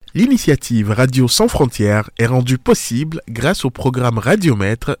L'initiative Radio Sans Frontières est rendue possible grâce au programme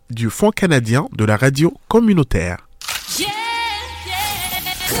Radiomètre du Fonds canadien de la radio communautaire.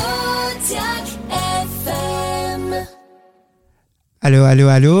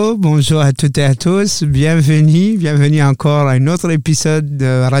 Allô, bonjour à toutes et à tous, bienvenue encore à un autre épisode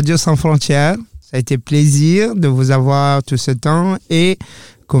de Radio Sans Frontières. Ça a été plaisir de vous avoir tout ce temps et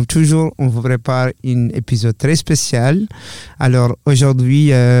comme toujours, on vous prépare un épisode très spécial. Alors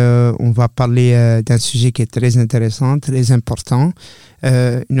aujourd'hui, on va parler d'un sujet qui est très intéressant, très important.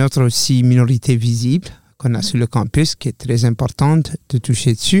 Une autre aussi minorité visible qu'on a sur le campus qui est très importante de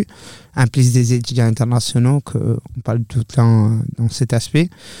toucher dessus. En plus des étudiants internationaux qu'on parle tout le temps dans cet aspect.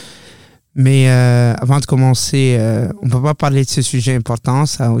 Mais avant de commencer, on ne peut pas parler de ce sujet important.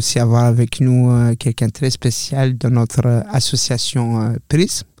 Ça a aussi à voir avec nous quelqu'un de très spécial de notre association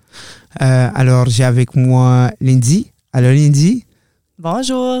PRISME. Alors, j'ai avec moi Lindsey. Allô, Lindsey.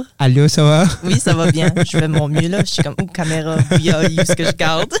 Bonjour. Allô, ça va? Oui, ça va bien. Je fais mon mieux là. Je suis comme, caméra, ce que je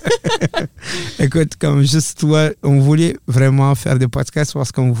garde. Écoute, comme juste toi, on voulait vraiment faire des podcasts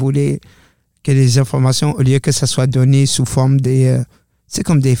parce qu'on voulait que les informations, au lieu que ça soit donné sous forme des... c'est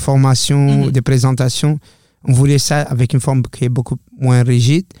comme des formations, des présentations. On voulait ça avec une forme qui est beaucoup moins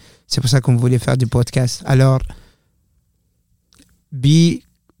rigide. C'est pour ça qu'on voulait faire des podcasts. Alors, be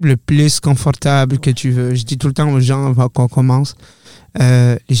le plus confortable que tu veux. Je dis tout le temps aux gens avant qu'on commence,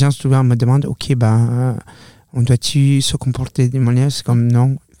 les gens souvent me demandent, OK, on doit-tu se comporter d'une manière? C'est comme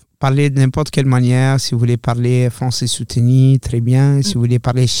non. Parler de n'importe quelle manière. Si vous voulez parler français soutenu, très bien. Si vous voulez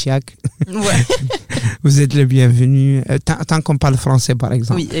parler chiac, ouais. Vous êtes le bienvenu. Tant qu'on parle français, par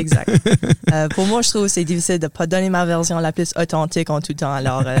exemple. Oui, exact. Pour moi, je trouve que c'est difficile de ne pas donner ma version la plus authentique en tout temps.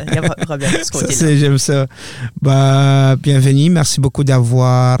 Alors, il n'y a pas de problème de ce côté-là. J'aime ça. Bienvenue. Merci beaucoup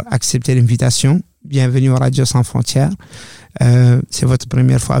d'avoir accepté l'invitation. Bienvenue à Radio Sans Frontières. C'est votre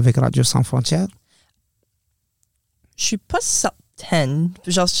première fois avec Radio Sans Frontières? Je suis pas certaine.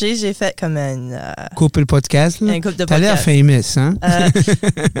 Genre, j'ai fait comme une... couple podcast, là? Un couple de podcast. T'as l'air famous, hein?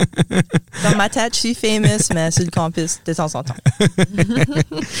 Dans ma tête, je suis famous, mais sur le campus, de temps en temps.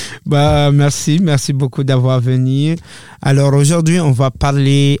 Merci beaucoup d'avoir venu. Alors, aujourd'hui, on va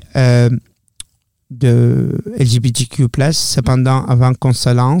parler de LGBTQ+. Cependant, avant qu'on se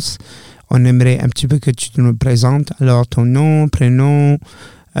lance, on aimerait un petit peu que tu nous présentes. Alors, ton nom, prénom...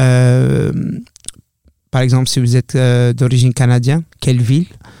 par exemple, si vous êtes d'origine canadienne, quelle ville,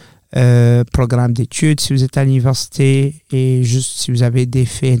 programme d'études, si vous êtes à l'université et juste si vous avez des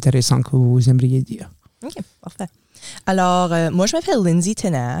faits intéressants que vous aimeriez dire. OK, parfait. Alors, moi, je m'appelle Lindsey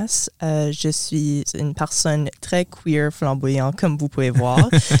Tenass. Je suis une personne très queer, flamboyante, comme vous pouvez voir.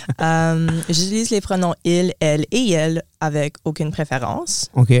 J'utilise les pronoms il, elle et elle avec aucune préférence.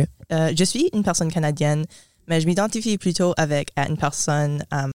 OK. Je suis une personne canadienne, mais je m'identifie plutôt avec une personne...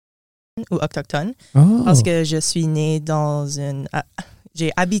 ou autochtone, parce que je suis née dans une... j'ai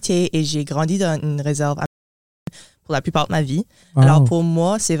habité et j'ai grandi dans une réserve pour la plupart de ma vie. Wow. Alors pour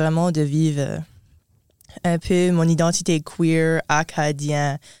moi, c'est vraiment de vivre un peu mon identité queer,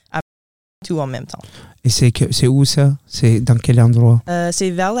 acadien, tout en même temps. Et c'est où ça? C'est dans quel endroit?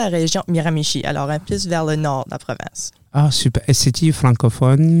 C'est vers la région Miramichi, alors un peu plus vers le nord de la province. Ah, super. Et c'est-tu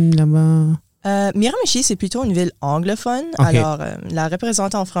francophone là-bas? Miramichi, c'est plutôt une ville anglophone. Okay. Alors, la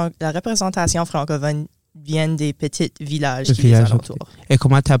représentation francophone vient des petits villages qui les alentours. Et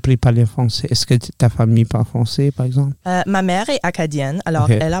comment tu as appris à parler français? Est-ce que ta famille parle français, par exemple? Ma mère est acadienne, alors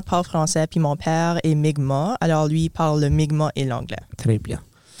elle parle français, puis mon père est Mi'kmaq, alors lui parle le Mi'kmaq et l'anglais. Très bien.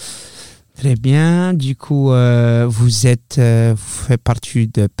 Très bien. Du coup, vous faites partie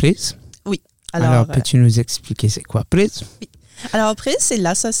de PRISME? Oui. Alors peux-tu nous expliquer c'est quoi PRISME? Oui. Alors, PRISME, c'est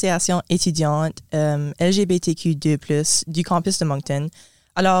l'association étudiante LGBTQ2+, du campus de Moncton.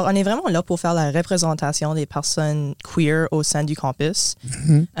 Alors, on est vraiment là pour faire la représentation des personnes queer au sein du campus.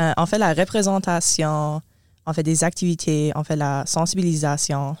 On fait la représentation, on fait des activités, on fait la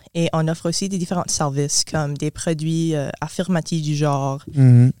sensibilisation et on offre aussi des différents services comme des produits affirmatifs du genre,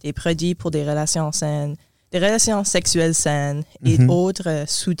 des produits pour des relations saines, des relations sexuelles saines et autres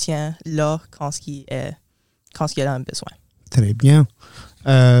soutiens là quand il y a un besoin. Très bien.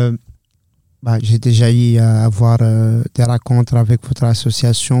 J'ai déjà eu à avoir des rencontres avec votre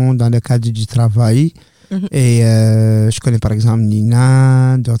association dans le cadre du travail. Et je connais par exemple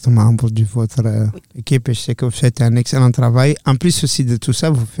Nina, d'autres membres de votre équipe. Et je sais que vous faites un excellent travail. En plus aussi de tout ça,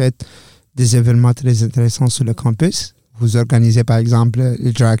 vous faites des événements très intéressants sur le campus. Vous organisez par exemple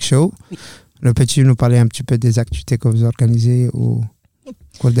le drag show. Oui. Peux-tu nous parler un petit peu des activités que vous organisez au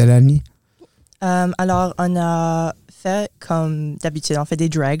cours de l'année? Alors, on a fait comme d'habitude, on fait des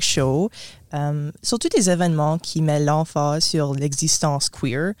drag shows. surtout des événements qui mettent l'emphase sur l'existence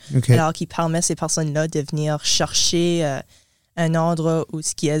queer, alors qui permettent à ces personnes-là de venir chercher un endroit où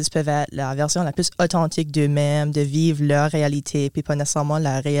ce qu'elles peuvent être la version la plus authentique d'eux-mêmes, de vivre leur réalité, puis pas nécessairement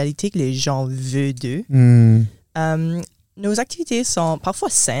la réalité que les gens veulent d'eux. Nos activités sont parfois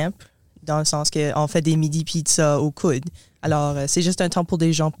simples, dans le sens qu'on fait des midi pizzas au coude. Alors, c'est juste un temps pour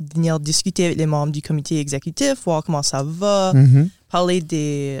des gens de venir discuter avec les membres du comité exécutif, voir comment ça va, parler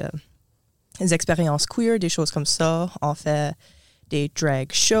des expériences queer, des choses comme ça. On fait des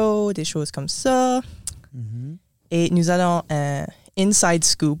drag shows, des choses comme ça. Et nous allons un inside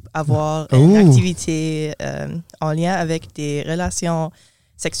scoop, avoir une activité en lien avec des relations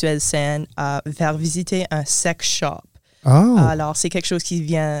sexuelles saines, à faire visiter un sex shop. Alors, c'est quelque chose qui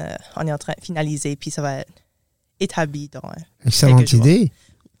vient, on est en train de finaliser, puis ça va être établi dans excellente idée.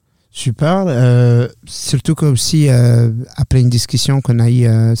 Super. Surtout que aussi, après une discussion qu'on a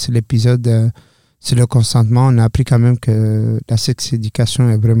eue sur l'épisode sur le consentement, on a appris quand même que la sex-éducation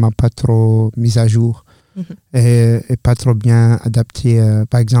est vraiment pas trop mise à jour. Et pas trop bien adapté.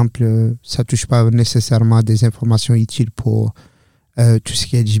 Par exemple, ça touche pas nécessairement des informations utiles pour tout ce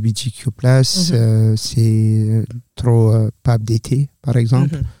qui est LGBTQ+. C'est trop pas updaté, par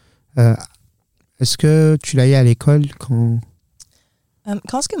exemple. Est-ce que tu l'as eu à l'école quand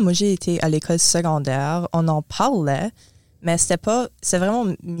moi j'ai été à l'école secondaire, on en parlait, mais c'est vraiment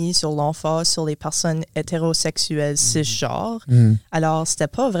mis sur l'emphase sur les personnes hétérosexuelles cisgenres. Alors, c'était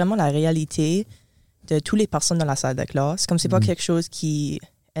pas vraiment la réalité de toutes les personnes dans la salle de classe, comme c'est pas quelque chose qui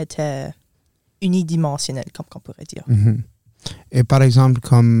était unidimensionnel, comme on pourrait dire. Et par exemple,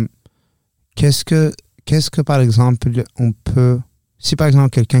 comme qu'est-ce que par exemple on peut, si par exemple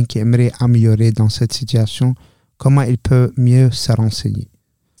quelqu'un qui aimerait améliorer dans cette situation, comment il peut mieux se renseigner?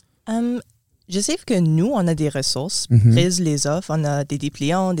 Je sais que nous, on a des ressources. PRISME les offre, on a des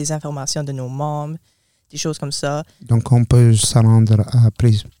dépliants, des informations de nos membres, des choses comme ça. Donc on peut se rendre à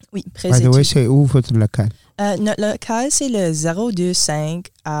PRISME. Oui, PRISME. By the way, c'est où votre local? Notre local, c'est le 025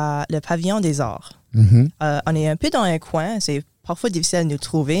 à le pavillon des arts. On est un peu dans un coin, c'est parfois difficile à nous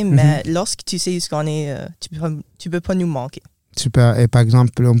trouver, mais lorsque tu sais où on est, tu peux pas nous manquer. Super. Et par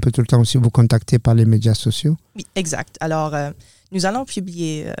exemple, on peut tout le temps aussi vous contacter par les médias sociaux? Oui, exact. Alors, nous allons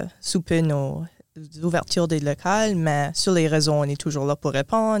publier sous peu nos ouvertures des locales, mais sur les réseaux, on est toujours là pour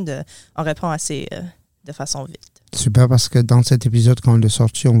répondre. On répond assez de façon vite. Super, parce que dans cet épisode, quand on est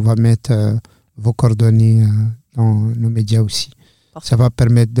sorti, on va mettre vos coordonnées dans nos médias aussi. Parfait. Ça va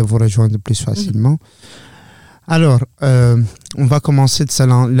permettre de vous rejoindre plus facilement. Alors, on va commencer de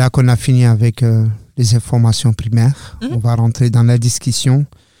cela, là qu'on a fini avec les informations primaires. On va rentrer dans la discussion.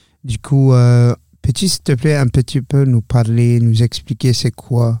 Du coup, peux-tu, s'il te plaît, un petit peu nous parler, nous expliquer c'est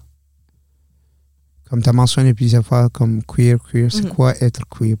quoi, comme tu as mentionné plusieurs fois, comme queer, c'est quoi être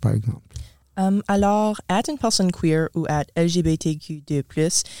queer, par exemple? Alors, être une personne queer ou être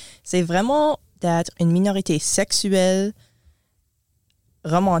LGBTQ2+, c'est vraiment d'être une minorité sexuelle,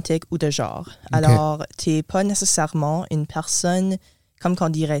 romantique ou de genre. Alors, tu n'es pas nécessairement une personne, comme qu'on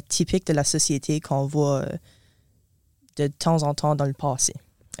dirait, typique de la société qu'on voit de temps en temps dans le passé.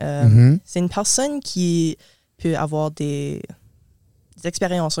 C'est une personne qui peut avoir des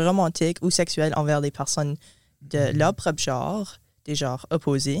expériences romantiques ou sexuelles envers des personnes de leur propre genre, des genres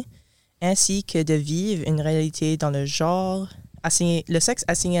opposés, ainsi que de vivre une réalité dans le genre assigné, le sexe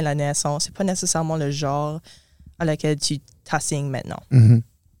assigné à la naissance. C'est pas nécessairement le genre à laquelle tu t'assignes maintenant.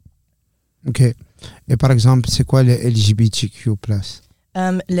 OK. Et par exemple, c'est quoi le LGBTQ+?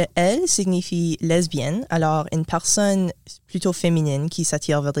 Le L signifie lesbienne, alors une personne plutôt féminine qui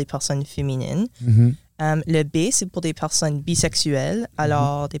s'attire vers des personnes féminines. Le B, c'est pour des personnes bisexuelles,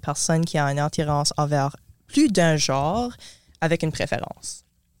 alors des personnes qui ont une attirance envers plus d'un genre avec une préférence.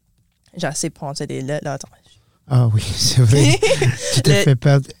 J'ai assez pensé des lettres. Là, attends. Ah oui, c'est vrai. Tu t'es fait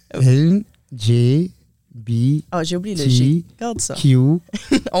perdre L, J, B, j'ai oublié le G. Regarde ça. Q.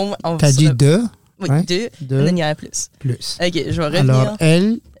 T'as dit 2? Oui, 2. Là, il y en a plus. OK, je vais revenir. Alors,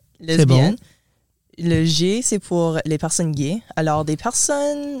 L, c'est bon. Le G, c'est pour les personnes gays. Alors, des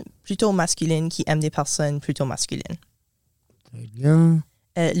personnes plutôt masculines qui aiment des personnes plutôt masculines. Très bien.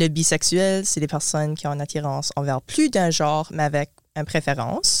 Le bisexuel, c'est des personnes qui ont une attirance envers plus d'un genre, mais avec une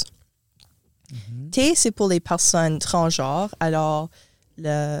préférence. T, c'est pour les personnes transgenres. Alors,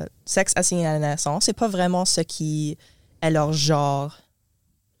 le sexe assigné à la naissance, c'est pas vraiment ce qui est leur genre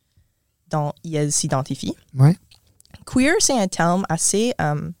dont ils s'identifient. Ouais. Queer, c'est un terme assez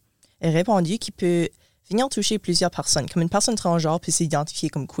répandu qui peut venir toucher plusieurs personnes. Comme une personne transgenre peut s'identifier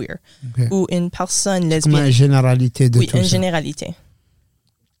comme queer. Ou une personne lesbienne. Comme une généralité de tout ça. Oui, une généralité.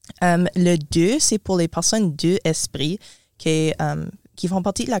 Le 2, c'est pour les personnes de esprit qui qui font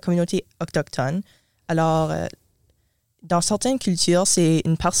partie de la communauté autochtone. Alors, dans certaines cultures, c'est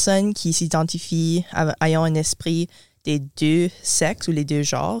une personne qui s'identifie ayant un esprit des deux sexes ou les deux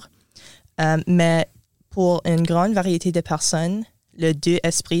genres. Mais pour une grande variété de personnes, le deux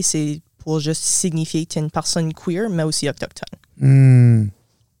esprits, c'est pour juste signifier que tu es une personne queer, mais aussi autochtone.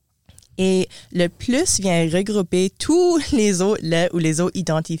 Et le plus vient regrouper tous les autres les autres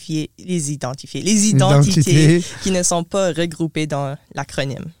identités qui ne sont pas regroupées dans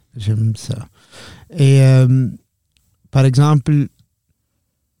l'acronyme. J'aime ça. Et par exemple,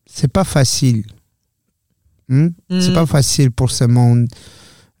 c'est pas facile. C'est pas facile pour ce monde.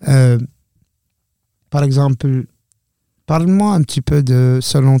 Par exemple, parle-moi un petit peu de,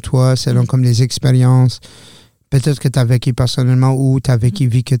 selon toi, selon comme les expériences, peut-être que tu as vécu personnellement ou tu as vécu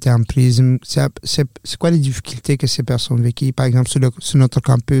vu que tu es en PRISME. C'est quoi les difficultés que ces personnes vécues, par exemple, sur notre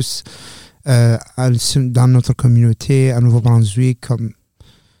campus, dans notre communauté, à Nouveau-Brunswick,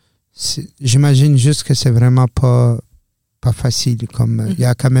 j'imagine juste que c'est vraiment pas facile. Il y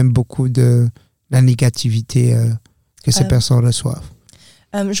a quand même beaucoup de la négativité que ces personnes reçoivent.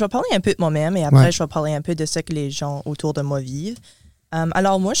 Je vais parler un peu de moi-même et après, je vais parler un peu de ce que les gens autour de moi vivent.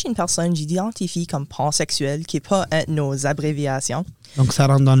 Alors, moi, je suis une personne, j'identifie comme pansexuelle, qui n'est pas nos abréviations. Donc, ça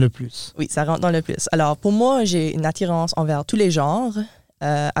rentre dans le plus. Oui, ça rentre dans le plus. Alors, pour moi, j'ai une attirance envers tous les genres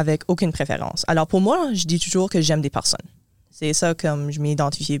avec aucune préférence. Alors, pour moi, je dis toujours que j'aime des personnes. C'est ça, comme je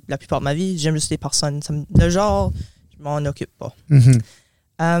m'identifie la plupart de ma vie. J'aime juste des personnes. Le genre, je m'en occupe pas.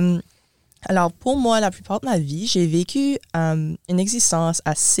 Alors, pour moi, la plupart de ma vie, j'ai vécu une existence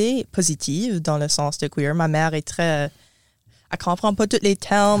assez positive dans le sens de queer. Ma mère est très... Elle comprend pas tous les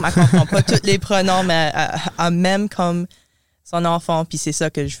termes, elle comprend pas tous les pronoms, mais elle m'aime comme son enfant, puis c'est ça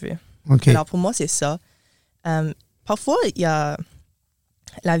que je veux. Okay. Alors, pour moi, c'est ça. Parfois, il y a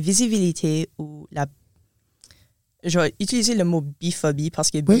la visibilité ou la... Je vais utiliser le mot biphobie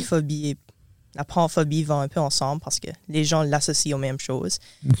parce que biphobie et la panphobie vont un peu ensemble parce que les gens l'associent aux mêmes choses.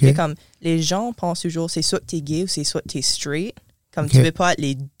 Okay. Et comme les gens pensent toujours c'est soit que tu es gay ou c'est soit que tu es straight. Comme tu ne veux pas être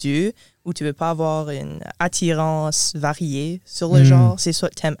les deux ou tu ne veux pas avoir une attirance variée sur le genre. C'est soit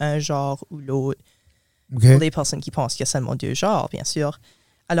que tu aimes un genre ou l'autre. Pour les personnes qui pensent qu'il y a seulement deux genres, bien sûr.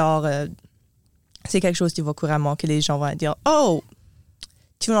 Alors, c'est quelque chose qui va couramment que les gens vont dire « Oh,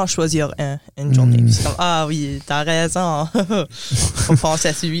 tu veux en choisir une journée. » Puis c'est comme « Ah oui, t'as raison. Faut penser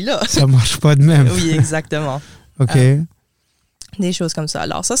à celui-là. » Ça marche pas de même. Oui, exactement. OK. Des choses comme ça.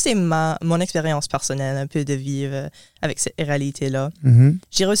 Alors, ça, c'est mon expérience personnelle, un peu de vivre avec cette réalité-là. Je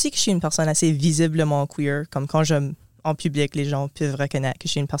dirais aussi que je suis une personne assez visiblement queer. Comme quand en public, les gens peuvent reconnaître que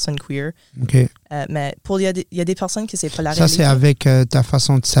je suis une personne queer. OK. Mais il y a des personnes que c'est pas la réalité. Ça, c'est avec ta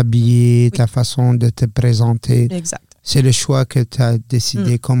façon de s'habiller, ta façon de te présenter. Exact. C'est le choix que tu as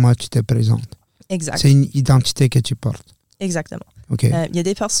décidé comment tu te présentes. Exact. C'est une identité que tu portes. Exactement. Okay. Il y a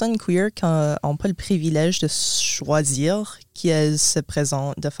des personnes queer qui n'ont pas le privilège de choisir qui elles se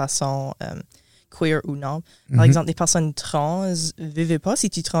présentent de façon queer ou non. Par exemple, des personnes trans, vivez pas, si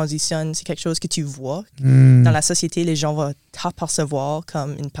tu transitionnes, c'est quelque chose que tu vois. Dans la société, les gens vont t'apercevoir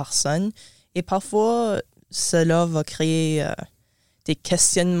comme une personne. Et parfois, cela va créer des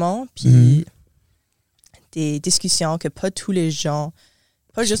questionnements, puis des discussions que pas tous les gens,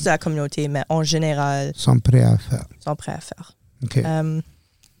 pas juste de la communauté, mais en général, sont prêts à faire. Okay.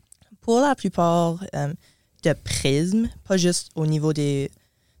 Pour la plupart de PRISME, pas juste au niveau des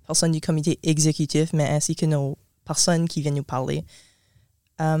personnes du comité exécutif, mais ainsi que nos personnes qui viennent nous parler,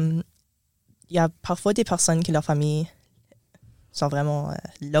 il y a parfois des personnes que leur famille sont vraiment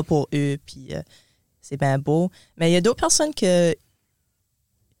là pour eux, puis c'est bien beau. Mais il y a d'autres personnes que,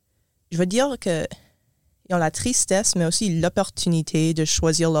 je veux dire que ils ont la tristesse, mais aussi l'opportunité de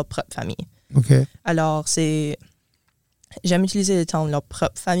choisir leur propre famille. Okay. Alors, j'aime utiliser le terme leur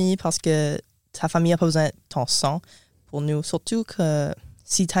propre famille parce que ta famille n'a pas besoin de ton sang pour nous. Surtout que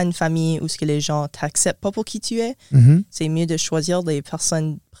si tu as une famille où ce que les gens t'acceptent pas pour qui tu es, c'est mieux de choisir des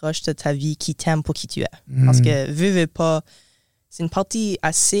personnes proches de ta vie qui t'aiment pour qui tu es. Parce que vivre pas, c'est une partie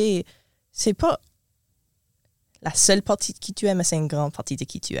assez... C'est pas la seule partie de qui tu es, mais c'est une grande partie de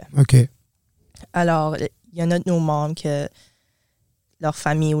qui tu es. OK. Alors, il y en a de nos membres que leur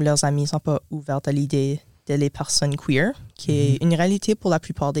famille ou leurs amis ne sont pas ouverts à l'idée de les personnes queer, qui est une réalité pour la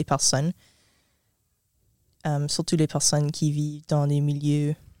plupart des personnes. Surtout les personnes qui vivent dans des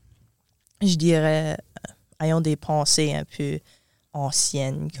milieux, je dirais, ayant des pensées un peu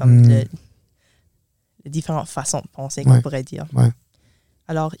anciennes, comme de différentes façons de penser, qu'on pourrait dire.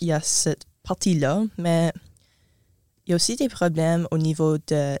 Alors, il y a cette partie-là, mais il y a aussi des problèmes au niveau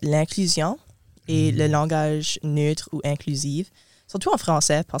de l'inclusion et le langage neutre ou inclusif, surtout en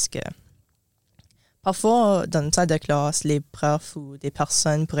français, parce que parfois, dans une salle de classe, les profs ou des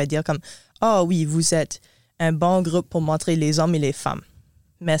personnes pourraient dire comme « Ah oui, vous êtes un bon groupe pour montrer les hommes et les femmes. »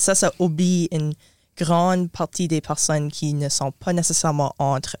 Mais ça oublie une grande partie des personnes qui ne sont pas nécessairement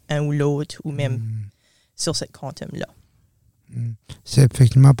entre un ou l'autre ou même sur ce quantum-là. C'est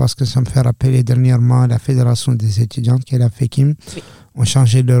effectivement parce que ça me fait rappeler dernièrement la Fédération des étudiantes qui est la FECIM. Oui. Ont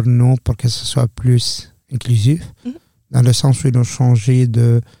changé leur nom pour que ce soit plus inclusif, dans le sens où ils ont changé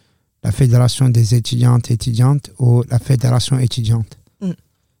de la Fédération des étudiantes ou la Fédération étudiante.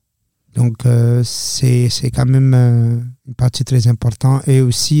 Donc, c'est quand même une partie très importante. Et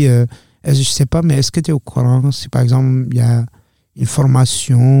aussi, je ne sais pas, mais est-ce que tu es au courant si, par exemple, il y a une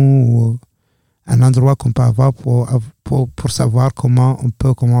formation ou un endroit qu'on peut avoir pour savoir comment on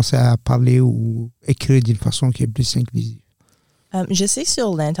peut commencer à parler ou écrire d'une façon qui est plus inclusive? Je sais que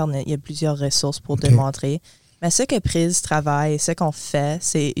sur l'Internet, il y a plusieurs ressources pour démontrer. Mais ce que PRISME travaille, ce qu'on fait,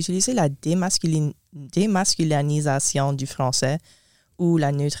 c'est utiliser la démasculinisation du français ou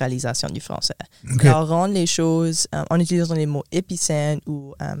la neutralisation du français. Alors, rendre les choses en utilisant les mots épicènes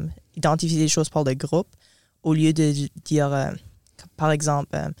ou identifier les choses par le groupe au lieu de dire, par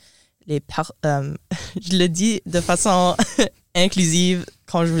exemple, je le dis de façon inclusive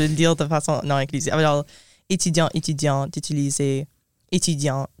quand je veux le dire de façon non inclusive. Alors, étudiant, étudiante, utiliser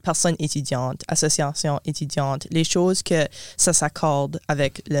étudiant, personne étudiante, association étudiante, les choses que ça s'accorde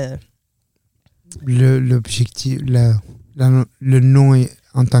avec l'objectif, le nom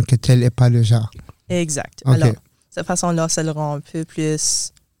en tant que tel et pas le genre. Exact. Alors, de cette façon-là, ça le rend un peu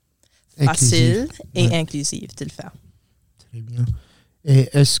plus facile et inclusif de le faire. Très bien. Et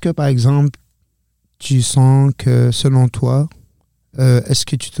est-ce que, par exemple, tu sens que, selon toi, est-ce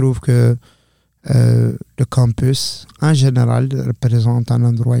que tu trouves que le campus, en général, représente un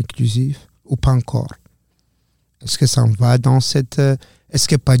endroit inclusif ou pas encore? Est-ce que ça en va dans cette... est-ce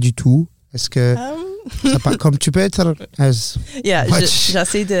que pas du tout? Est-ce que... comme tu peux être...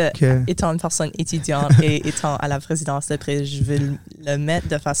 j'essaie de... Étant une personne étudiante et étant à la présidence de PRISME, je vais le mettre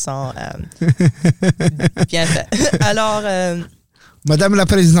de façon bien faite. Alors... Madame la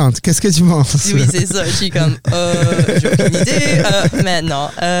présidente, qu'est-ce que tu penses? Oui, c'est ça. Je suis comme, j'ai aucune idée. Mais non,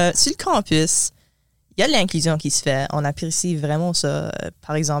 sur le campus, il y a de l'inclusion qui se fait. On apprécie vraiment ça.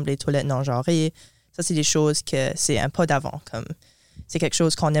 Par exemple, les toilettes non genrées. Ça, c'est des choses que c'est un pas d'avant. C'est quelque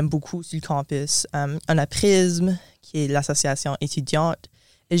chose qu'on aime beaucoup sur le campus. On a PRISME, qui est l'association étudiante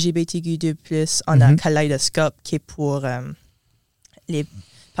LGBTQ2+. On a Kaleidoscope, qui est pour les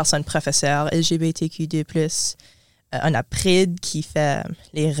personnes professeurs LGBTQ2+. On a PRID qui fait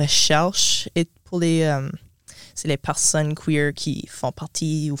les recherches et pour c'est les personnes queer qui font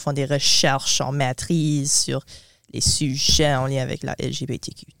partie ou font des recherches en maîtrise sur les sujets en lien avec la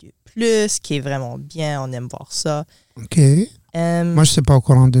LGBTQ2+, qui est vraiment bien, on aime voir ça. OK. Moi, je ne suis pas au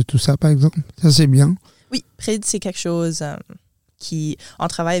courant de tout ça, par exemple. Ça, c'est bien. Oui, PRID, c'est quelque chose on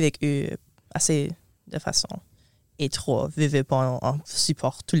travaille avec eux assez de façon étroite. Vivre pas, on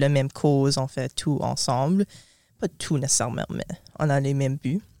supporte toute la même cause, on fait tout ensemble. Pas tout nécessairement, mais on a les mêmes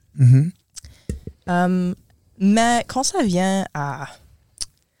buts. Mais quand ça vient à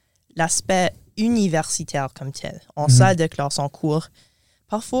l'aspect universitaire comme tel, en salle de classe, en cours,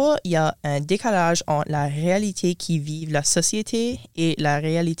 parfois, il y a un décalage entre la réalité qui vit la société et la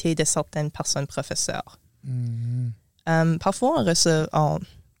réalité de certaines personnes professeurs. Parfois,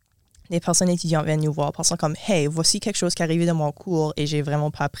 les personnes étudiantes viennent nous voir, pensant comme « Hey, voici quelque chose qui est arrivé dans mon cours et j'ai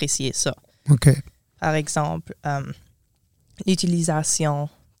vraiment pas apprécié ça. » Par exemple, l'utilisation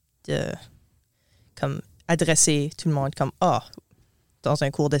de comme adresser tout le monde comme dans un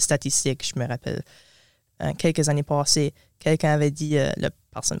cours de statistique, je me rappelle, quelques années passées, quelqu'un avait dit, le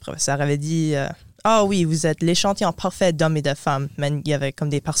professeur avait dit oui, vous êtes l'échantillon parfait d'hommes et de femmes, mais il y avait comme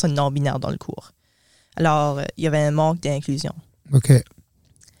des personnes non-binaires dans le cours. Alors, il y avait un manque d'inclusion.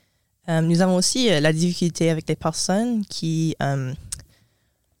 Nous avons aussi la difficulté avec les personnes qui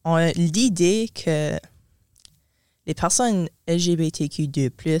ont l'idée que les personnes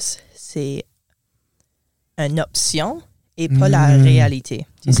LGBTQ2+, c'est une option et pas la réalité.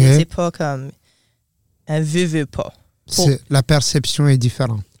 Tu sais, c'est pas comme un veut pas. La perception est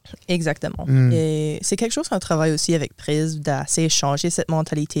différente. Exactement. Et c'est quelque chose qu'on travaille aussi avec PRISME, d'essayer de changer cette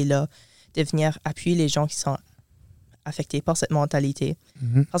mentalité-là, de venir appuyer les gens qui sont affectés par cette mentalité.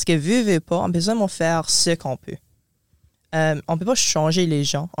 Parce que veut pas, on peut seulement faire ce qu'on peut. On ne peut pas changer les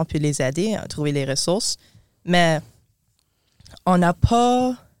gens, on peut les aider à trouver les ressources, mais on n'a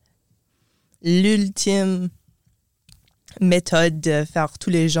pas l'ultime méthode de faire tous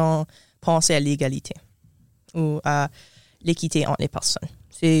les gens penser à l'égalité ou à l'équité entre les personnes.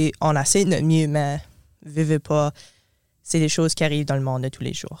 On essaie de notre mieux, mais veut pas, c'est des choses qui arrivent dans le monde de tous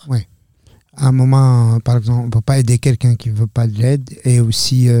les jours. Oui. À un moment, par exemple, on ne peut pas aider quelqu'un qui ne veut pas de l'aide et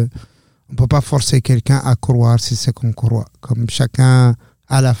aussi, on ne peut pas forcer quelqu'un à croire c'est ce qu'on croit. Comme chacun,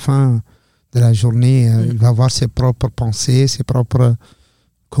 à la fin de la journée, il va avoir ses propres pensées, ses propres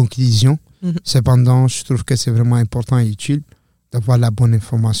conclusions. Cependant, je trouve que c'est vraiment important et utile d'avoir la bonne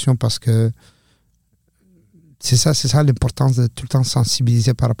information parce que c'est ça l'importance de tout le temps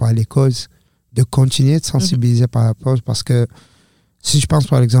sensibiliser par rapport à les causes, de continuer de sensibiliser par rapport parce que si je pense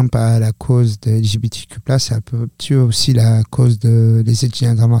par exemple à la cause de LGBTQ+, c'est un peu aussi la cause des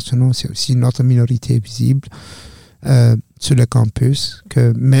étudiants internationaux, c'est aussi une autre minorité visible sur le campus,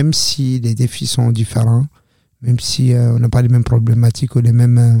 que même si les défis sont différents, même si on n'a pas les mêmes problématiques ou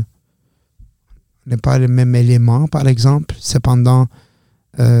on n'a pas les mêmes éléments, par exemple, cependant,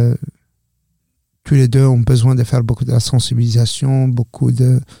 tous les deux ont besoin de faire beaucoup de la sensibilisation, beaucoup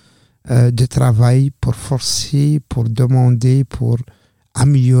de travail pour forcer, pour demander, pour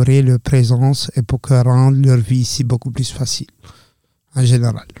améliorer leur présence et pour rendre leur vie ici beaucoup plus facile, en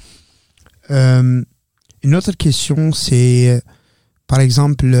général. Une autre question, c'est, par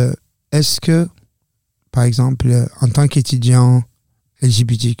exemple, est-ce que, par exemple, en tant qu'étudiant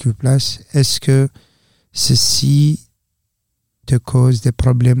LGBTQ+, est-ce que ceci te cause des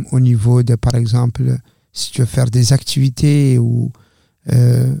problèmes au niveau de, par exemple, si tu veux faire des activités ou,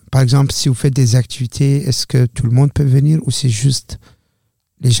 par exemple, si vous faites des activités, est-ce que tout le monde peut venir ou c'est juste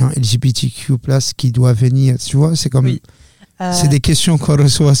les gens LGBTQ+ qui doivent venir? Tu vois, c'est comme... Oui. C'est des questions qu'on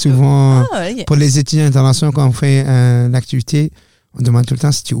reçoit souvent pour les étudiants internationaux quand on fait une activité. On demande tout le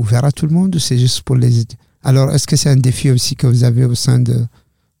temps si tu es ouvert à tout le monde ou c'est juste pour les étudiants. Alors, est-ce que c'est un défi aussi que vous avez au sein de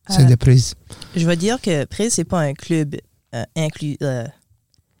PRISME? Je veux dire que PRISME, c'est pas un club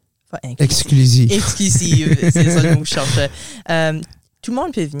exclusif. Exclusif, c'est ça le mot que je cherchais. Tout le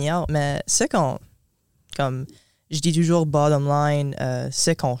monde peut venir, mais ce qu'on, comme je dis toujours, bottom line, ce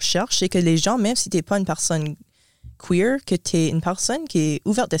qu'on cherche, c'est que les gens, même si tu n'es pas une personne queer, que tu es une personne qui est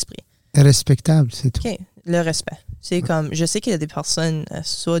ouverte d'esprit. Et respectable, c'est tout. OK, le respect. C'est comme, je sais qu'il y a des personnes,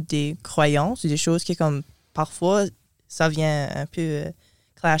 soit des croyances ou des choses qui, comme, parfois, ça vient un peu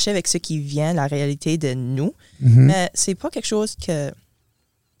clasher avec ce qui vient, la réalité de nous. Mais c'est pas quelque chose que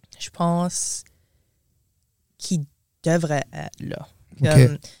je pense qui devrait être là.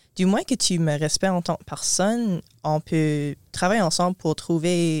 Comme, du moins que tu me respectes en tant que personne, on peut travailler ensemble pour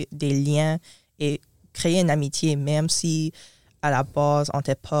trouver des liens et créer une amitié, même si à la base, on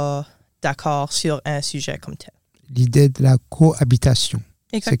n'était pas d'accord sur un sujet comme tel. L'idée de la cohabitation.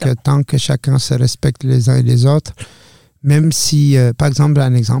 Exactement. C'est que tant que chacun se respecte les uns et les autres, même si, par exemple,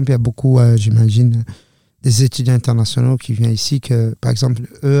 un exemple, il y a beaucoup, j'imagine, des étudiants internationaux qui viennent ici, que, par exemple,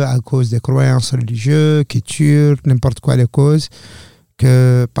 eux, à cause des croyances religieuses, culture, n'importe quoi les causes,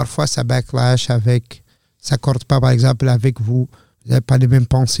 que parfois ça backlash avec, ça s'accorde pas, par exemple, avec vous. Vous n'avez pas les mêmes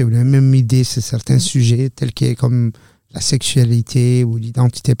pensées ou les mêmes idées sur certains sujets, tels que comme la sexualité ou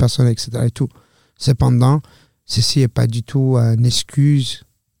l'identité personnelle, etc. Et tout. Cependant, ceci n'est pas du tout une excuse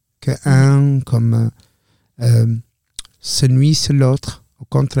qu'un comme se nuit sur l'autre. Au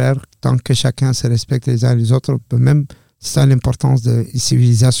contraire, tant que chacun se respecte les uns les autres, même c'est ça l'importance d'une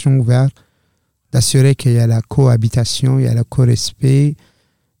civilisation ouverte, d'assurer qu'il y a la cohabitation, il y a le co-respect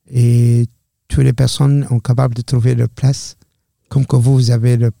et toutes les personnes sont capables de trouver leur place. Comme que vous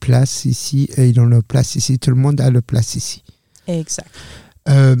avez leur place ici, et ils ont leur place ici, tout le monde a leur place ici. Exact.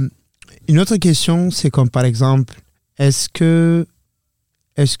 Une autre question, c'est comme par exemple, est-ce que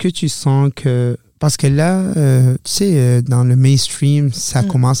tu sens que... Parce que là, tu sais, dans le mainstream, ça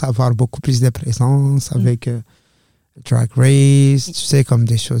commence à avoir beaucoup plus de présence avec Drag Race, tu sais, comme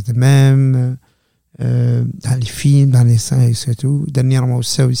des choses de même, dans les films, dans les séries et tout. Dernièrement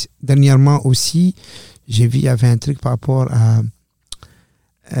aussi, j'ai vu, il y avait un truc par rapport à...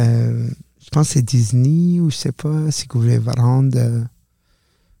 je pense que c'est Disney ou je sais pas si vous voulez rendre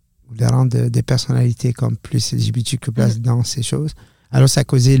des personnalités comme plus LGBTQ+ dans ces choses. Alors ça a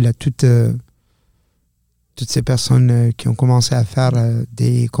causé toutes ces personnes qui ont commencé à faire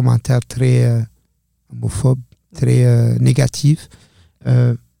des commentaires très homophobes, très négatifs.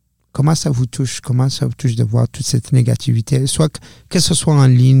 Comment ça vous touche? Comment ça vous touche de voir toute cette négativité, soit que ce soit en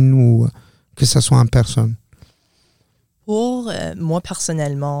ligne ou que ce soit en personne? Pour moi,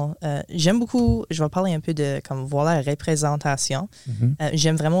 personnellement, j'aime beaucoup, je vais parler un peu de comme voir la représentation.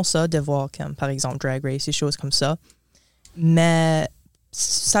 J'aime vraiment ça, de voir comme, par exemple, Drag Race, des choses comme ça. Mais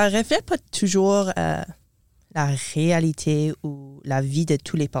ça ne reflète pas toujours la réalité ou la vie de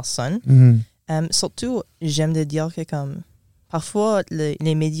toutes les personnes. Surtout, j'aime de dire que comme parfois,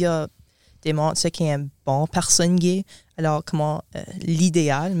 les médias démontrent ce qui est une bonne personne gay, alors comment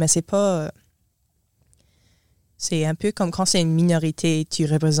l'idéal, mais c'est pas C'est un peu comme quand c'est une minorité, tu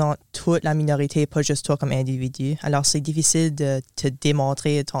représentes toute la minorité, pas juste toi comme individu. Alors, c'est difficile de te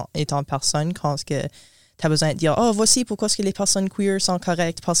démontrer étant personne quand tu as besoin de dire « Oh, voici pourquoi est-ce que les personnes queer sont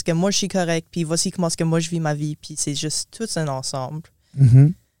correctes, parce que moi, je suis correct, puis voici comment est-ce que moi, je vis ma vie. » Puis c'est juste tout un ensemble.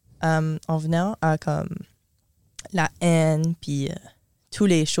 En venant à comme la haine, puis toutes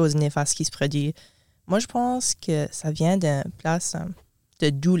les choses néfastes qui se produisent, moi, je pense que ça vient d'une place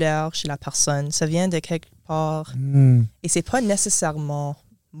de douleur chez la personne. Ça vient de quelque part. Et c'est pas nécessairement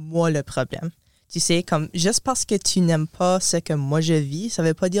moi le problème. Tu sais, comme juste parce que tu n'aimes pas ce que moi je vis, ça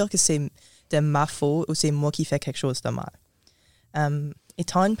veut pas dire que c'est de ma faute ou c'est moi qui fais quelque chose de mal.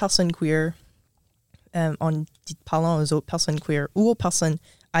 Étant une personne queer, parlant aux autres personnes queer ou aux personnes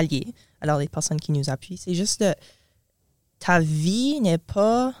alliées, alors les personnes qui nous appuient, c'est juste de ta vie n'est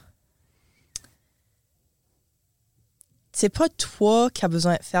pas... C'est pas toi qui as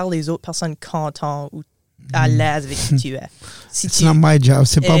besoin de faire les autres personnes contentes ou à l'aise avec qui tu es. C'est not my job.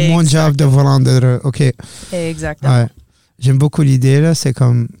 C'est pas mon job de vous rendre heureux. OK. Exactement. Ouais. J'aime beaucoup l'idée, là. C'est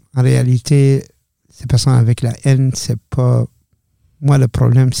comme, en réalité, ces personnes avec la haine, c'est pas moi le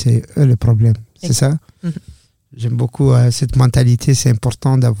problème, c'est eux le problème. C'est ça? J'aime beaucoup cette mentalité. C'est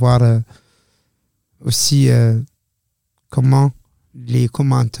important d'avoir aussi comment les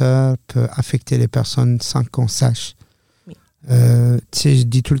commentaires peuvent affecter les personnes sans qu'on sache. Tu sais, je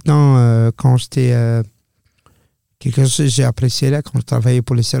dis tout le temps quand j'étais quelque chose que j'ai apprécié là quand je travaillais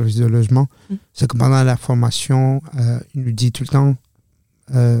pour les services de logement, c'est que pendant la formation il nous dit tout le temps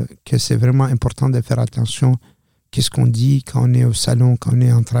que c'est vraiment important de faire attention qu'est-ce qu'on dit quand on est au salon, quand on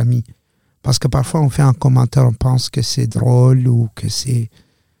est entre amis, parce que parfois on fait un commentaire, on pense que c'est drôle ou que c'est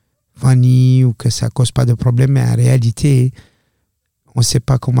funny ou que ça cause pas de problème, mais en réalité on sait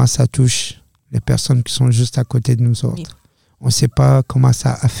pas comment ça touche les personnes qui sont juste à côté de nous autres. On ne sait pas comment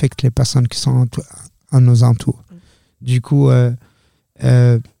ça affecte les personnes qui sont en nos entours. Du coup,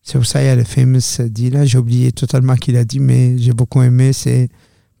 c'est pour ça qu'il y a le fameux dit là, j'ai oublié totalement qu'il a dit, mais j'ai beaucoup aimé, c'est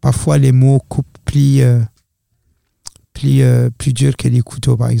parfois les mots coupent plus dur que les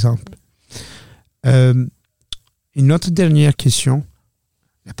couteaux, par exemple. Une autre dernière question,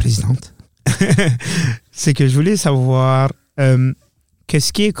 la présidente, c'est que je voulais savoir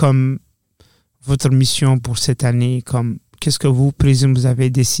qu'est-ce qui est comme votre mission pour cette année, comme qu'est-ce que vous, PRISME, vous avez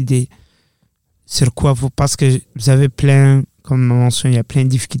décidé sur quoi vous... Parce que vous avez plein, comme on mentionne, il y a plein de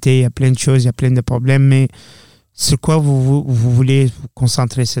difficultés, il y a plein de choses, il y a plein de problèmes, mais sur quoi vous voulez vous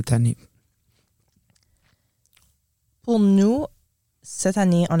concentrer cette année? Pour nous, cette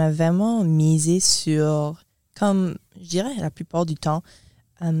année, on a vraiment misé sur, comme je dirais la plupart du temps,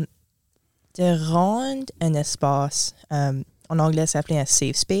 de rendre un espace, en anglais, c'est appelé un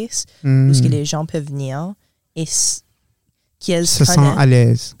safe space, où ce que les gens peuvent venir et qu'elles se sentent à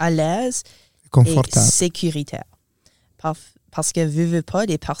l'aise, confortable, et sécuritaire. Parce que veux pas,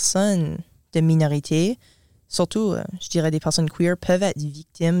 des personnes de minorité, surtout, je dirais des personnes queer, peuvent être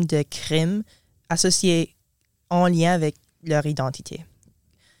victimes de crimes associés en lien avec leur identité.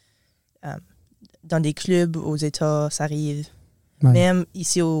 Dans des clubs aux États, ça arrive. Ouais. Même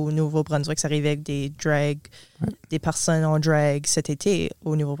ici au Nouveau-Brunswick, ça arrive avec des drags, des personnes en drag cet été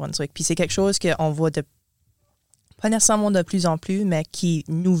au Nouveau-Brunswick. Puis c'est quelque chose qu'on voit pas nécessairement de plus en plus, mais qui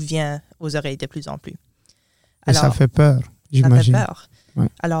nous vient aux oreilles de plus en plus. Alors, ça fait peur, j'imagine. Ça fait peur. Ouais.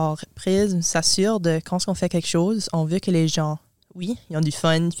 Alors, PRISME s'assure de quand on fait quelque chose, on veut que les gens, oui, ils ont du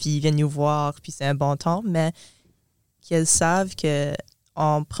fun, puis ils viennent nous voir, puis c'est un bon temps, mais qu'ils savent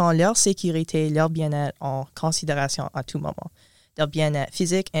qu'on prend leur sécurité, leur bien-être en considération à tout moment. Leur bien-être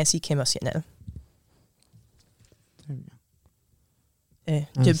physique ainsi qu'émotionnel.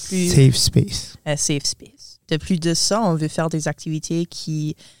 Safe space. Un safe space. De plus de ça, on veut faire des activités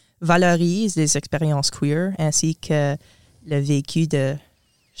qui valorisent les expériences queer ainsi que le vécu de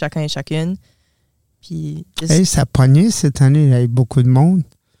chacun et chacune. Puis, ça a pogné cette année, il y a eu beaucoup de monde.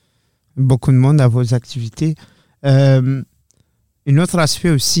 Beaucoup de monde à vos activités. Un autre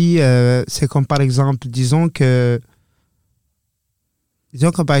aspect aussi, c'est comme par exemple, disons que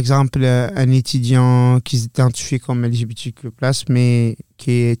par exemple, un étudiant qui s'identifie comme LGBTQ+, mais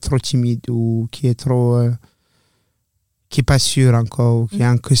qui est trop timide ou qui est trop... qui n'est pas sûr encore, ou qui a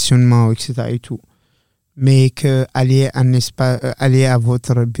un questionnement, etc. et tout. Mais qu'aller aller à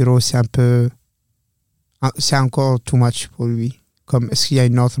votre bureau, c'est encore too much pour lui. Comme, est-ce qu'il y a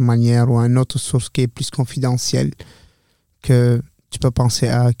une autre manière ou une autre source qui est plus confidentielle que tu peux penser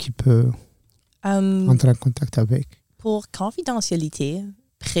à, qui peut entrer en contact avec? Pour confidentialité,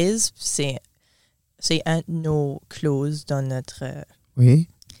 PRISME, c'est un de nos clauses dans notre... Oui.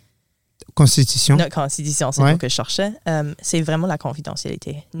 constitution. Notre constitution, c'est ce que je cherchais. C'est vraiment la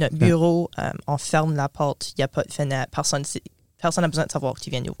confidentialité. Notre bureau, on ferme la porte, il n'y a pas de fenêtre, personne n'a besoin de savoir que tu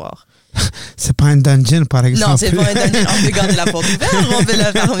viens nous voir. C'est pas un dungeon, par exemple. Non, c'est pas un dungeon. On peut garder la porte ouverte, on peut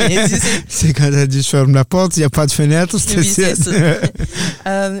la fermer. C'est quand tu dis je ferme la porte, il n'y a pas de fenêtre. C'est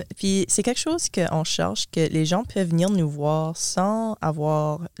ça. Puis c'est quelque chose qu'on cherche, que les gens peuvent venir nous voir sans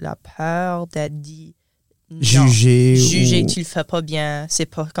avoir la peur d'être dit jugé, tu le fais pas bien, c'est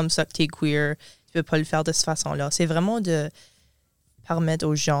pas comme ça que tu es queer, tu peux pas le faire de cette façon-là. C'est vraiment de permettre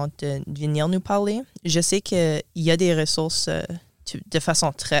aux gens de venir nous parler. Je sais qu'il y a des ressources de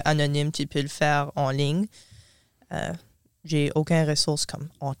façon très anonyme, tu peux le faire en ligne. J'ai aucune ressource comme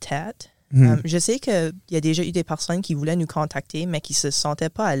en tête. Je sais qu'il y a déjà eu des personnes qui voulaient nous contacter, mais qui se sentaient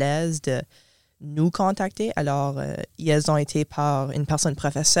pas à l'aise de nous contacter. Alors, elles ont été par une personne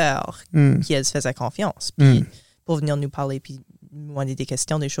professeure qui elles faisaient confiance puis pour venir nous parler puis nous demander des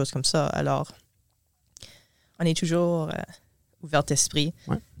questions, des choses comme ça. Alors, on est toujours ouvert d'esprit.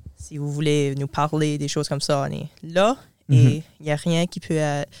 Ouais. Si vous voulez nous parler des choses comme ça, on est là et il n'y a rien qui peut...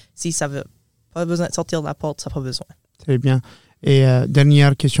 si ça veut pas besoin de sortir de la porte, ça n'a pas besoin. Très bien. Et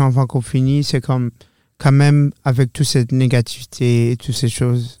dernière question avant qu'on finisse, c'est comme quand même avec toute cette négativité et toutes ces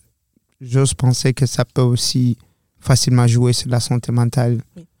choses, j'ose penser que ça peut aussi facilement jouer sur la santé mentale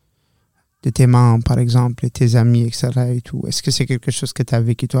de tes membres, par exemple, et tes amis, etc. Et tout. Est-ce que c'est quelque chose que tu as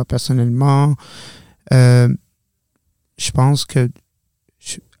vécu toi personnellement? Je pense que...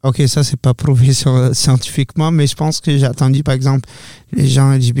 OK, ça, c'est pas prouvé scientifiquement, mais je pense que j'ai entendu, par exemple, les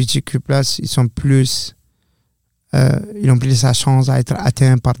gens LGBTQ+, ils sont plus... ils ont plus la chance d'être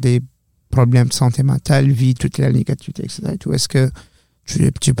atteints par des problèmes de santé mentale, vie, toute la négativité, etc. Et tout. Est-ce que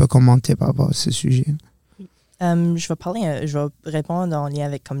tu peux commenter par rapport à ce sujet? Je vais répondre en lien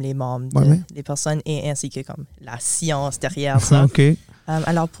avec comme les membres des personnes et ainsi que comme la science derrière ça. Okay.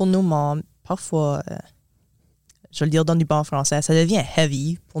 Alors pour nos membres, parfois, je vais le dire dans du bon français, ça devient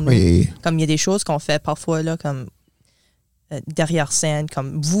heavy pour nous. Oui. Comme il y a des choses qu'on fait parfois là, comme derrière scène,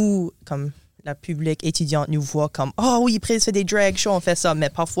 comme vous, comme la public étudiante nous voit comme oui, Pris fait des drag shows, on fait ça, mais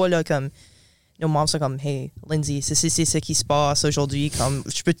parfois là comme nos membres sont comme hey Lindsey, c'est ce qui se passe aujourd'hui, comme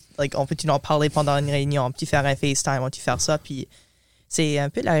on peut en parler pendant une réunion, on peut faire un FaceTime, on peut faire ça, puis c'est un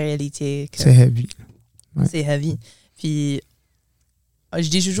peu la réalité que c'est heavy. Ouais. C'est heavy. Puis je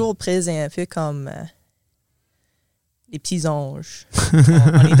dis toujours au Pris un peu comme les petits anges.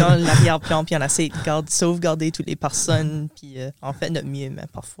 on est dans l'arrière-plan, puis on essaie de sauvegarder toutes les personnes, puis on fait notre mieux, mais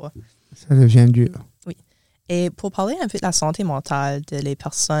parfois ça devient dur. Oui. Et pour parler un peu de la santé mentale de les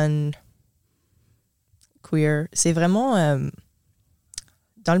personnes queer, c'est vraiment...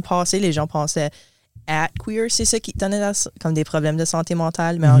 dans le passé, les gens pensaient être queer, c'est ça qui donnait comme des problèmes de santé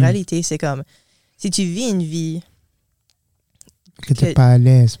mentale, mais en réalité, c'est comme si tu vis une vie... Que tu n'es pas à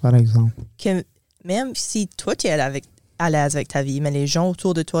l'aise, par exemple. Que même si toi, tu es à l'aise avec ta vie, mais les gens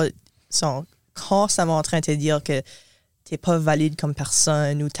autour de toi sont constamment en train de te dire que tu n'es pas valide comme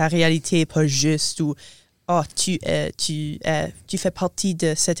personne ou ta réalité n'est pas juste ou tu fais partie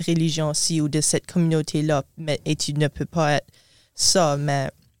de cette religion-ci ou de cette communauté-là et tu ne peux pas être ça.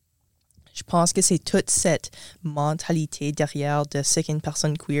 Mais je pense que c'est toute cette mentalité derrière de ce qu'une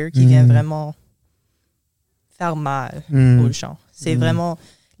personne queer qui vient vraiment faire mal aux gens. C'est vraiment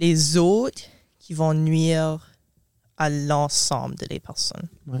les autres qui vont nuire à l'ensemble de les personnes.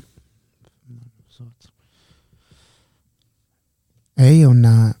 Ouais. Hey, on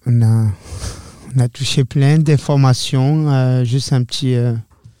a touché plein d'informations. Juste un petit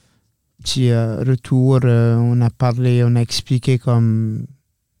retour. On a expliqué comme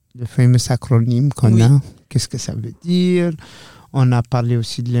le fameux acronyme qu'on a. Qu'est-ce que ça veut dire? On a parlé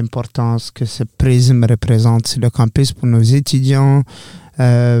aussi de l'importance que ce PRISME représente sur le campus pour nos étudiants.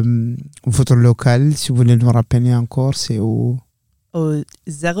 Votre local, si vous voulez nous rappeler encore, c'est au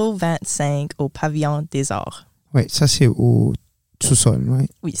 025 au pavillon des arts. Oui, ça c'est au sous-sol, oui.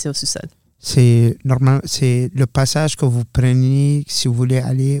 Oui, c'est au sous-sol. C'est le passage que vous prenez si vous voulez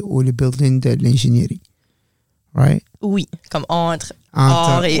aller au building de l'ingénierie, right? Oui, comme entre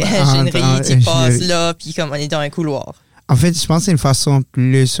art et ingénierie, tu passes là, puis comme on est dans un couloir. En fait, je pense que c'est une façon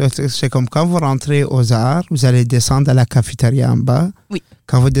plus... C'est comme quand vous rentrez aux arts, vous allez descendre à la cafétéria en bas. Oui.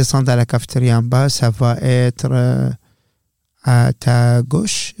 Quand vous descendez à la cafétéria en bas, ça va être à ta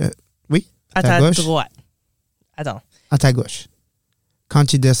gauche. Oui, à ta droite. Attends. À ta gauche. Quand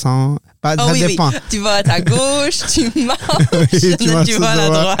tu descends... ça dépend. Oui. Tu vas à ta gauche, tu marches, tu vas à la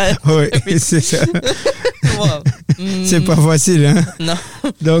droite. Oui, c'est ça. Wow. C'est pas facile, hein? Non.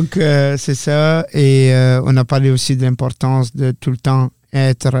 Donc, c'est ça. Et on a parlé aussi de l'importance de tout le temps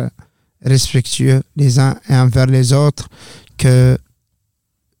être respectueux les uns et envers les autres, que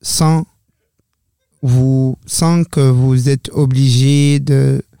sans sans que vous êtes obligé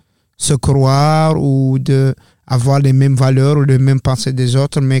de se croire ou de avoir les mêmes valeurs ou les mêmes pensées des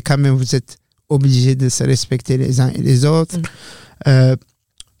autres, mais quand même vous êtes obligés de se respecter les uns et les autres.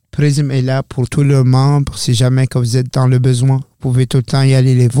 PRISME est là pour tous leurs membres. Si jamais que vous êtes dans le besoin, vous pouvez tout le temps y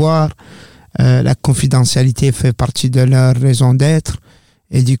aller les voir. La confidentialité fait partie de leur raison d'être.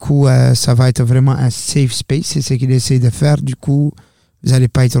 Et du coup, ça va être vraiment un safe space. C'est ce qu'ils essaient de faire. Du coup, vous n'allez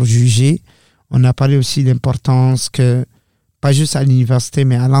pas être jugé. On a parlé aussi de l'importance que, pas juste à l'université,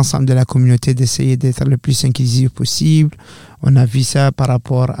 mais à l'ensemble de la communauté, d'essayer d'être le plus inclusif possible. On a vu ça par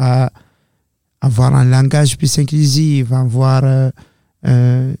rapport à avoir un langage plus inclusif, avoir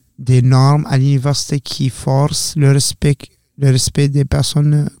des normes à l'université qui forcent le respect des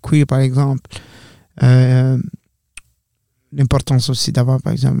personnes queer, par exemple. L'importance aussi d'avoir,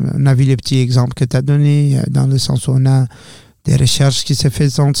 par exemple, on a vu les petits exemples que tu as donnés, dans le sens où on a des recherches qui se font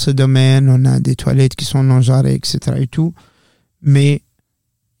dans ce domaine, on a des toilettes qui sont non-genrées, etc. et tout. Mais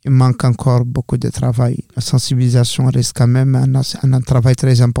il manque encore beaucoup de travail. La sensibilisation reste quand même un travail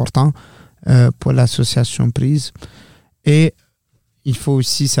très important pour l'association PRISME. Et il faut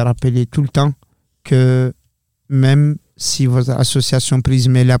aussi se rappeler tout le temps que même si votre association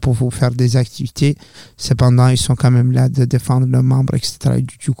PRISME est là pour vous faire des activités, cependant, ils sont quand même là de défendre leurs membres, etc.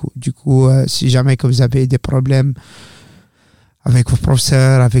 Du coup, si jamais que vous avez des problèmes avec vos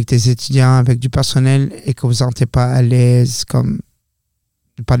professeurs, avec des étudiants, avec du personnel, et que vous ne vous sentez pas à l'aise comme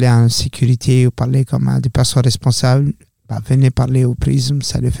de parler à une sécurité ou parler comme à des personnes responsables, venez parler au PRISME,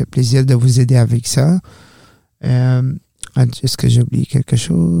 ça leur fait plaisir de vous aider avec ça. Est-ce que j'ai oublié quelque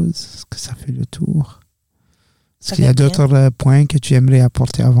chose? Est-ce que ça fait le tour? Est-ce qu'il y a d'autres points que tu aimerais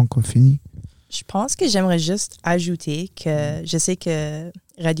apporter avant qu'on finisse? Je pense que j'aimerais juste ajouter que je sais que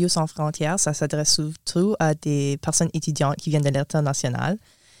Radio Sans Frontières, ça s'adresse surtout à des personnes étudiantes qui viennent de l'international.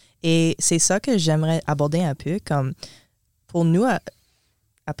 Et c'est ça que j'aimerais aborder un peu. Comme pour nous, à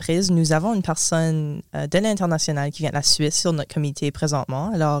PRISME, nous avons une personne de l'international qui vient de la Suisse sur notre comité présentement.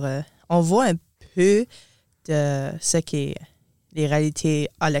 Alors, on voit un peu de ce qu'est les réalités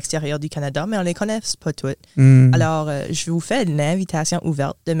à l'extérieur du Canada, mais on ne les connaît pas toutes. Alors, je vous fais une invitation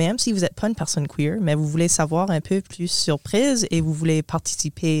ouverte de même si vous n'êtes pas une personne queer, mais vous voulez savoir un peu plus sur PRISME et vous voulez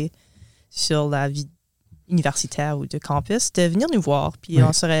participer sur la vie universitaire ou de campus, de venir nous voir. Puis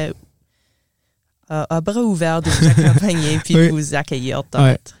on serait à bras ouverts de vous accompagner puis de vous accueillir dans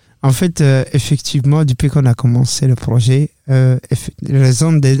notre... En fait, effectivement, depuis qu'on a commencé le projet, la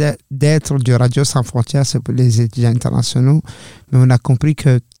raison d'être du Radio Sans Frontières, c'est pour les étudiants internationaux. Mais on a compris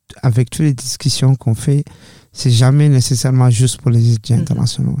qu'avec toutes les discussions qu'on fait, c'est jamais nécessairement juste pour les étudiants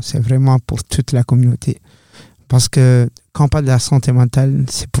internationaux. C'est vraiment pour toute la communauté. Parce que quand on parle de la santé mentale,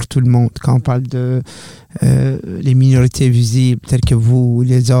 c'est pour tout le monde. Quand on parle de les minorités visibles, telles que vous,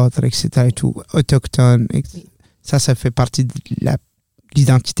 les autres, etc., et tout, autochtones, ça fait partie de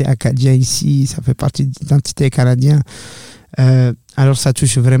l'identité acadienne ici, ça fait partie de l'identité canadienne. Alors, ça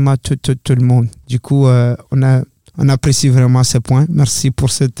touche vraiment tout le monde. Du coup, on apprécie vraiment ce point. Merci pour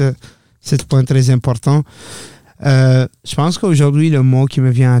ce point très important. Je pense qu'aujourd'hui, le mot qui me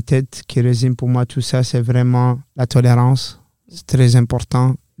vient en tête, qui résume pour moi tout ça, c'est vraiment la tolérance. C'est très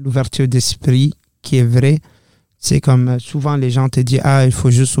important. L'ouverture d'esprit, qui est vraie. C'est comme souvent les gens te disent, il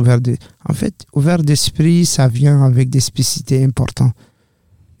faut juste ouvert d'esprit. En fait, ouvert d'esprit, ça vient avec des spécificités importantes.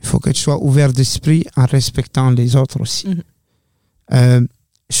 Il faut que tu sois ouvert d'esprit en respectant les autres aussi. Je ne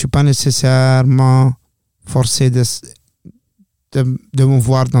suis pas nécessairement forcé de me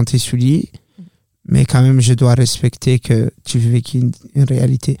voir dans tes souliers, mais quand même, je dois respecter que tu vis une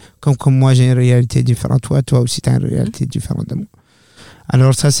réalité. Comme moi, j'ai une réalité différente. Toi aussi, tu as une réalité différente de moi.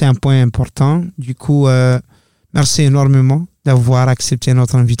 Alors ça, c'est un point important. Du coup, merci énormément d'avoir accepté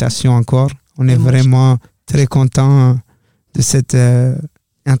notre invitation encore. On est vraiment très contents de cette...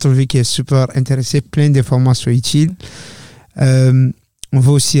 interview qui est super intéressée, plein d'informations utiles. On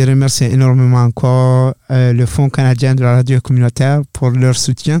veut aussi remercier énormément encore le Fonds canadien de la radio communautaire pour leur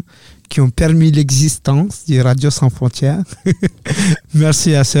soutien qui ont permis l'existence du Radio Sans Frontières.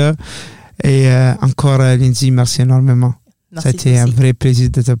 Merci à ça. Et encore, Lindsey, merci énormément. Ça a été un vrai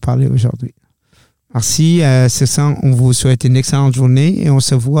plaisir de te parler aujourd'hui. Merci. C'est ça, on vous souhaite une excellente journée et on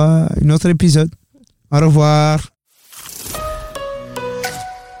se voit dans un autre épisode. Au revoir.